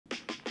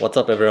What's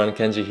up everyone,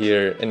 Kenji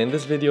here, and in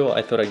this video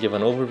I thought I'd give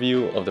an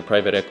overview of the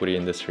private equity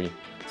industry.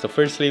 So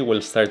firstly,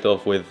 we'll start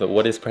off with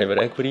what is private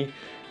equity,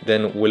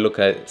 then we'll look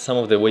at some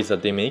of the ways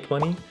that they make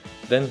money,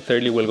 then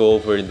thirdly we'll go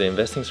over the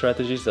investing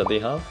strategies that they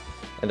have,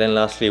 and then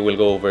lastly we'll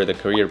go over the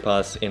career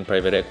paths in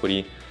private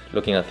equity,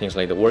 looking at things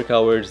like the work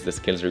hours, the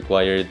skills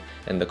required,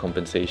 and the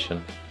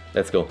compensation.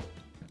 Let's go.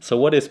 So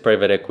what is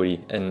private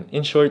equity? And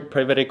in short,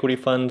 private equity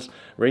funds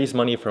raise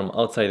money from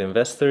outside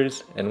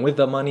investors, and with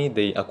the money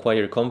they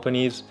acquire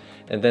companies,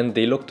 and then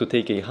they look to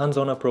take a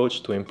hands-on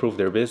approach to improve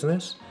their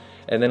business,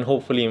 and then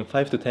hopefully in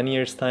 5 to 10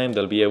 years time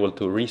they'll be able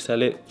to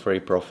resell it for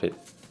a profit.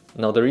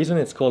 Now the reason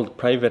it's called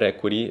private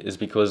equity is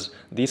because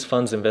these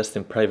funds invest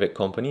in private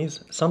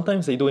companies.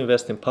 Sometimes they do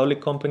invest in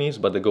public companies,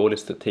 but the goal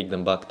is to take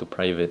them back to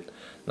private.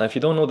 Now if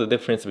you don't know the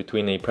difference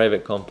between a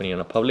private company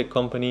and a public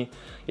company,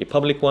 a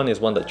public one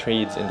is one that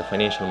trades in the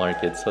financial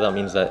market. So that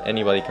means that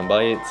anybody can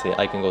buy it. Say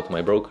I can go to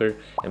my broker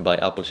and buy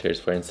Apple shares,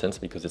 for instance,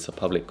 because it's a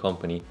public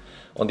company.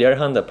 On the other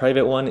hand, a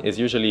private one is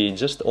usually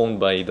just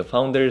owned by the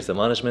founders, the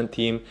management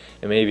team,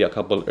 and maybe a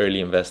couple early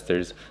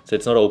investors. So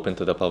it's not open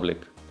to the public.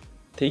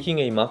 Taking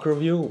a macro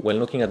view, when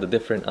looking at the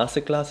different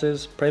asset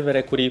classes, private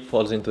equity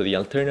falls into the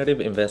alternative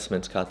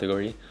investments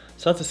category.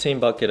 So that's the same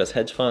bucket as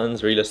hedge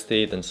funds, real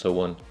estate, and so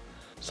on.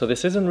 So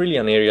this isn't really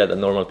an area that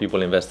normal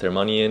people invest their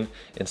money in.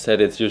 Instead,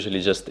 it's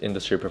usually just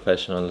industry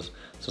professionals.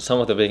 So some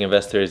of the big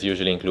investors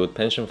usually include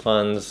pension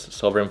funds,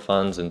 sovereign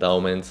funds,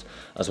 endowments,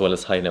 as well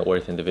as high net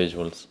worth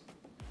individuals.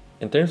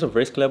 In terms of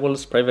risk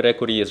levels, private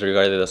equity is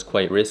regarded as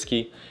quite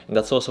risky, and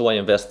that's also why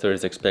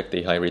investors expect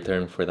a high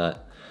return for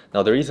that.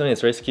 Now the reason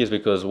it's risky is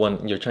because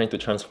one, you're trying to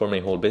transform a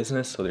whole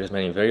business, so there's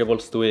many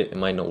variables to it, it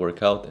might not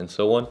work out and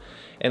so on.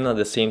 And at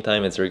the same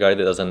time, it's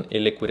regarded as an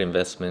illiquid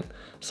investment.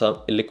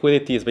 So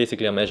liquidity is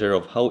basically a measure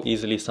of how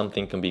easily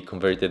something can be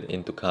converted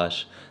into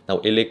cash. Now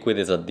illiquid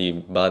is at the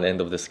bad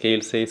end of the scale,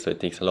 say, so it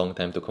takes a long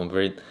time to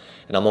convert.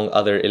 And among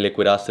other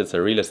illiquid assets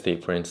are real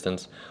estate, for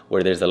instance,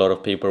 where there's a lot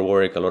of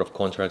paperwork, a lot of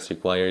contracts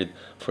required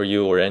for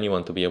you or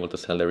anyone to be able to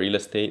sell the real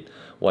estate.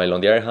 While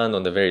on the other hand,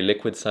 on the very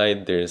liquid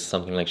side, there's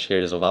something like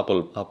shares of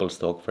Apple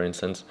stock, for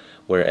instance,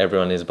 where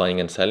everyone is buying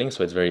and selling,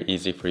 so it's very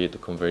easy for you to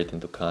convert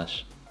into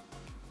cash.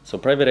 So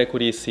private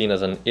equity is seen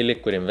as an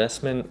illiquid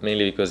investment,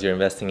 mainly because you're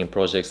investing in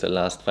projects that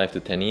last 5 to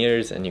 10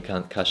 years and you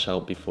can't cash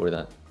out before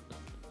that.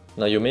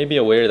 Now you may be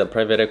aware that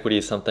private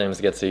equity sometimes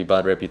gets a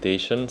bad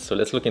reputation, so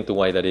let's look into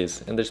why that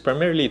is. And there's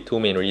primarily two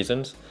main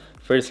reasons.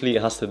 Firstly,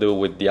 it has to do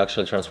with the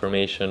actual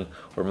transformation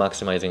or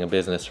maximizing a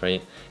business,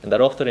 right? And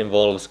that often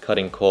involves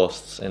cutting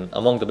costs, and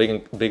among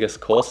the biggest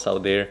costs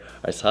out there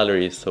are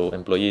salaries, so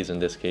employees in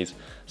this case.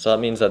 So that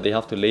means that they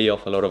have to lay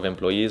off a lot of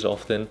employees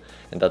often,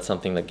 and that's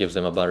something that gives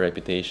them a bad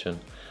reputation.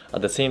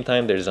 At the same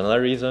time, there's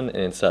another reason, and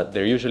it's that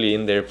they're usually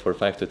in there for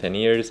 5 to 10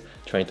 years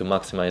trying to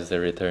maximize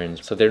their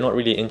returns. So they're not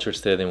really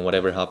interested in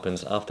whatever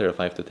happens after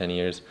 5 to 10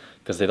 years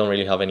because they don't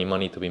really have any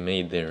money to be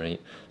made there,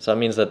 right? So that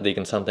means that they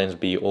can sometimes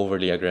be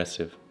overly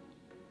aggressive.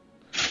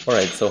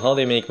 Alright, so how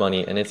they make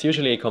money, and it's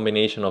usually a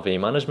combination of a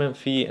management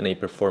fee and a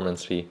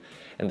performance fee.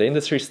 And the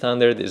industry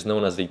standard is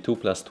known as the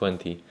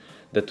 2+20.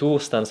 The 2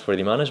 stands for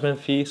the management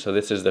fee, so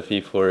this is the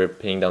fee for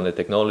paying down the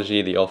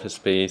technology, the office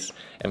space,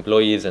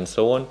 employees, and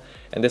so on.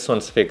 And this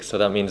one's fixed, so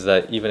that means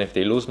that even if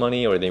they lose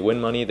money or they win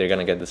money, they're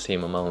gonna get the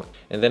same amount.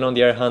 And then on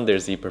the other hand,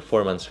 there's the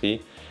performance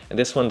fee, and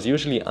this one's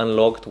usually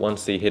unlocked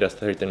once they hit a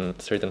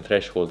certain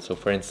threshold. So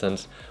for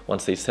instance,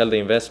 once they sell the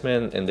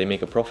investment and they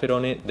make a profit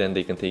on it, then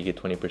they can take it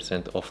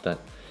 20% off that.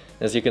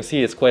 As you can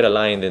see, it's quite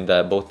aligned in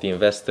that both the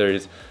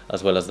investors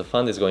as well as the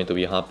fund is going to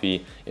be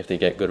happy if they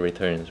get good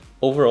returns.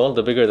 Overall,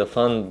 the bigger the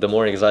fund, the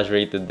more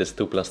exaggerated this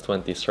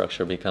 2+20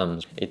 structure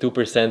becomes. A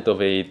 2%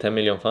 of a 10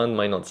 million fund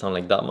might not sound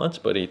like that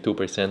much, but a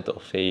 2%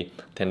 of a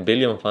 10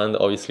 billion fund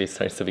obviously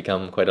starts to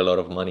become quite a lot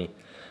of money.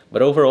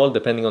 But overall,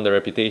 depending on the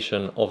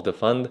reputation of the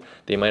fund,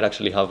 they might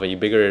actually have a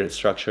bigger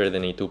structure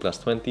than a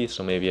 2+20,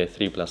 so maybe a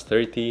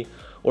 3+30,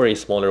 or a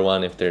smaller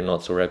one if they're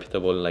not so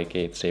reputable, like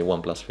a, say,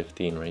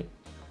 1+15, right?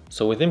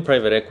 So within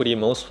private equity,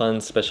 most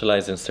funds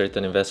specialize in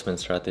certain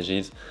investment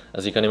strategies.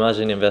 As you can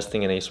imagine,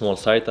 investing in a small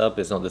startup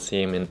is not the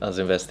same as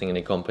investing in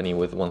a company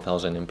with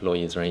 1,000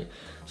 employees, right?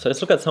 So let's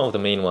look at some of the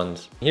main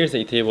ones. Here's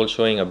a table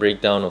showing a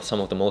breakdown of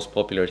some of the most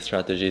popular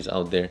strategies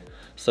out there.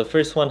 So the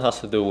first one has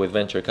to do with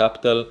venture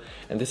capital,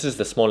 and this is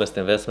the smallest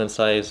investment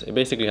size. It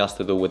basically has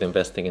to do with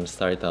investing in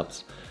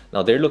startups.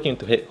 Now they're looking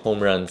to hit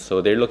home runs,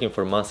 so they're looking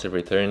for massive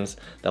returns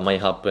that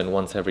might happen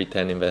once every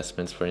 10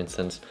 investments, for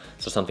instance.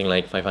 So something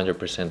like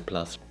 500%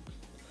 plus.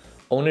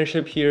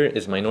 Ownership here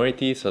is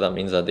minority, so that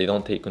means that they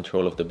don't take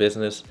control of the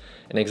business.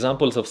 And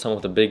examples of some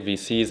of the big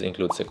VCs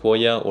include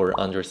Sequoia or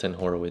Andreessen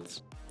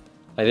Horowitz.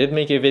 I did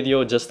make a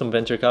video just on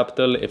venture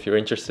capital. If you're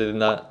interested in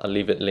that, I'll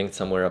leave it linked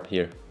somewhere up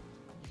here.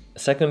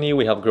 Secondly,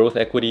 we have growth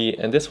equity,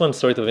 and this one's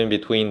sort of in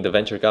between the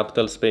venture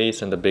capital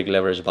space and the big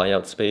leverage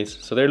buyout space.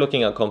 So they're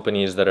looking at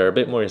companies that are a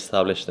bit more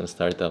established than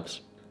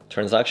startups.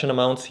 Transaction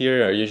amounts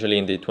here are usually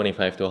in the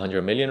 25 to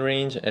 100 million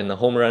range, and a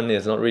home run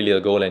is not really a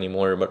goal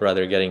anymore, but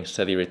rather getting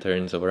steady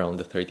returns of around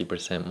the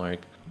 30% mark.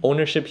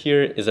 Ownership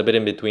here is a bit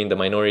in between the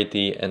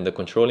minority and the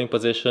controlling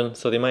position,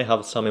 so they might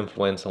have some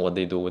influence on what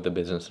they do with the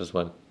business as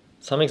well.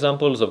 Some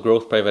examples of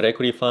growth private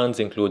equity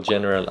funds include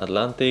General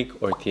Atlantic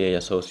or TA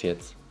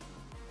Associates.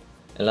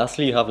 And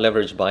lastly, you have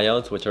leveraged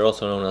buyouts, which are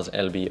also known as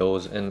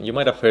LBOs, and you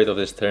might have heard of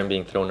this term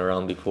being thrown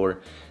around before.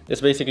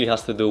 This basically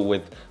has to do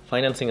with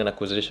financing an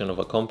acquisition of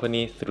a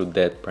company through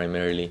debt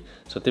primarily.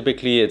 So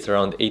typically it's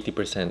around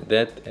 80%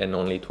 debt and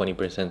only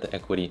 20%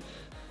 equity.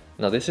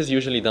 Now this is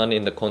usually done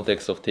in the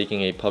context of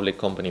taking a public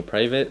company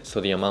private,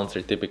 so the amounts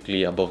are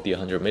typically above the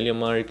 100 million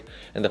mark,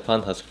 and the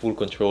fund has full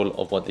control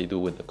of what they do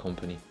with the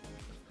company.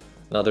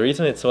 Now the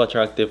reason it's so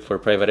attractive for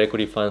private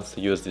equity funds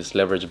to use this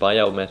leverage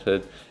buyout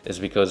method is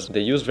because they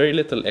use very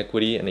little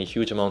equity and a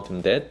huge amount in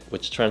debt,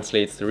 which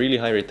translates to really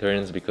high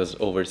returns because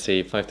over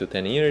say 5 to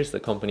 10 years the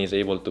company is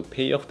able to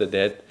pay off the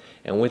debt,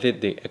 and with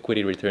it the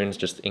equity returns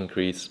just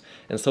increase,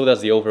 and so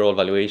does the overall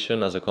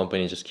valuation as the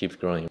company just keeps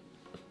growing.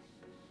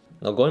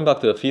 Now going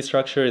back to the fee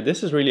structure,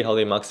 this is really how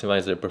they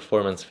maximize their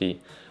performance fee,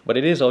 but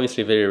it is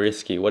obviously very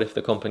risky. What if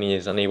the company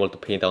is unable to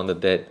pay down the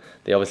debt?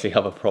 They obviously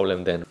have a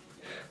problem then.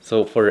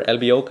 So for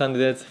LBO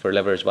candidates, for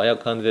leveraged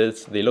buyout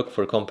candidates, they look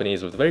for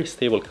companies with very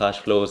stable cash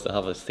flows that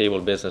have a stable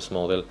business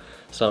model.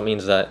 So it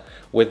means that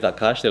with that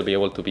cash, they'll be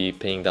able to be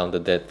paying down the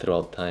debt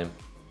throughout time.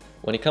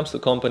 When it comes to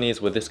companies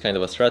with this kind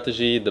of a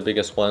strategy, the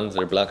biggest ones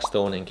are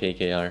Blackstone and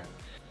KKR.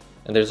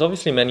 And there's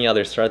obviously many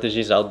other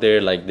strategies out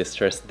there like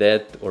distressed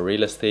debt or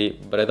real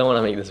estate, but I don't want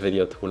to make this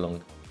video too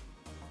long.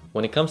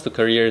 When it comes to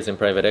careers in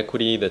private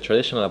equity, the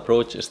traditional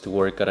approach is to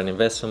work at an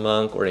investment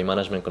bank or a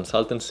management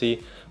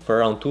consultancy for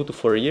around 2 to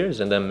 4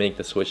 years and then make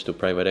the switch to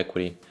private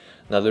equity.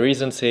 Now the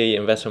reason, say,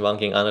 investment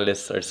banking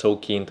analysts are so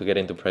keen to get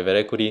into private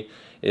equity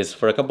is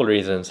for a couple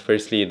reasons.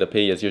 Firstly, the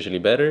pay is usually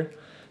better.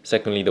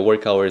 Secondly, the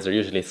work hours are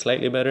usually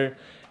slightly better.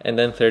 And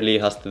then thirdly,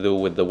 it has to do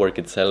with the work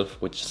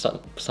itself, which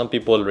some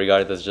people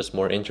regard as just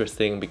more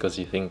interesting because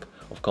you think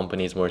of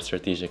companies more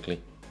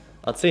strategically.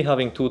 I'd say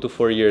having 2 to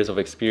 4 years of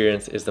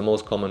experience is the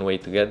most common way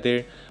to get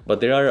there, but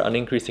there are an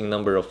increasing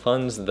number of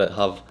funds that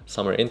have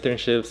summer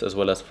internships as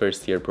well as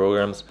first year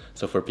programs,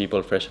 so for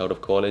people fresh out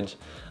of college.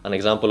 An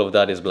example of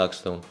that is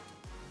Blackstone.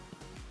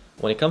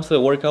 When it comes to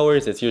the work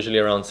hours, it's usually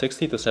around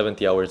 60 to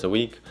 70 hours a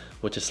week,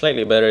 which is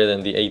slightly better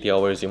than the 80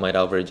 hours you might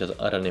average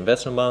at an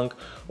investment bank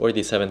or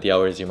the 70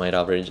 hours you might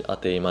average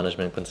at a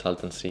management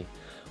consultancy.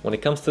 When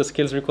it comes to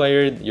skills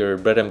required, your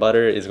bread and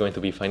butter is going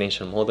to be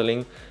financial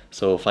modeling,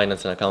 so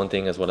finance and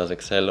accounting as well as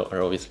Excel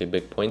are obviously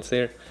big points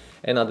there,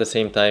 and at the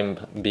same time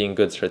being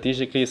good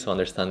strategically, so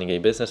understanding a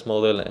business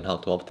model and how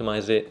to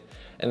optimize it.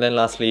 And then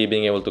lastly,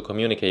 being able to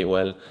communicate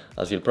well,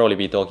 as you'll probably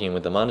be talking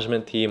with the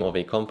management team of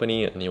a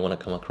company and you want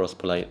to come across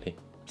politely.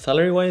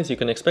 Salary-wise, you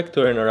can expect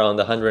to earn around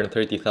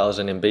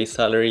 $130,000 in base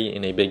salary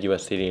in a big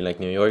US city like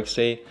New York,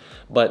 say,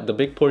 but the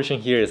big portion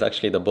here is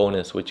actually the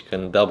bonus, which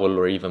can double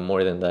or even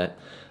more than that.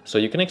 So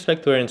you can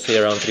expect to earn, say,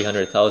 around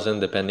 $300,000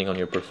 depending on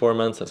your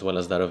performance as well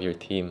as that of your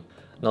team.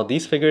 Now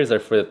these figures are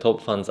for the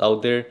top funds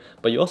out there,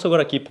 but you also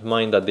gotta keep in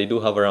mind that they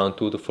do have around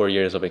 2 to 4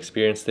 years of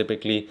experience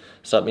typically,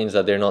 so that means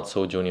that they're not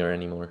so junior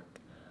anymore.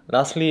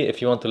 Lastly,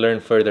 if you want to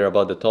learn further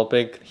about the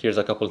topic, here's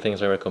a couple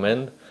things I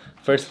recommend.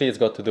 Firstly, it's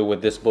got to do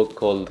with this book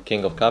called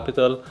King of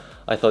Capital.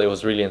 I thought it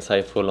was really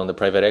insightful on the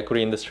private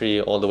equity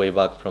industry all the way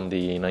back from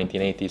the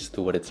 1980s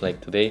to what it's like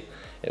today,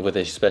 with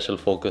a special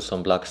focus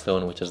on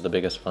Blackstone, which is the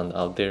biggest fund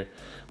out there.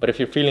 But if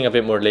you're feeling a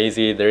bit more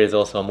lazy, there is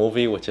also a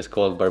movie which is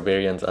called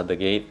Barbarians at the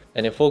Gate,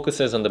 and it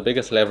focuses on the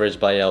biggest leverage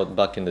buyout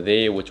back in the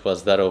day, which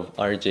was that of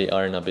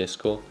RJR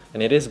Nabisco.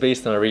 And it is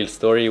based on a real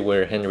story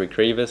where Henry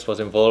Kravis was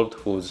involved,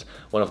 who's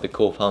one of the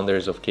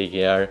co-founders of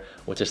KKR,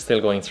 which is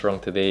still going strong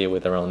today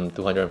with around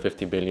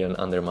 250 billion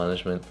under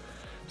management.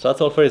 So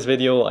that's all for this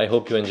video. I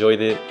hope you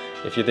enjoyed it.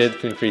 If you did,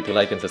 feel free to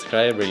like and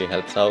subscribe, really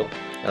helps out.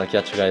 And I'll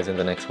catch you guys in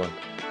the next one.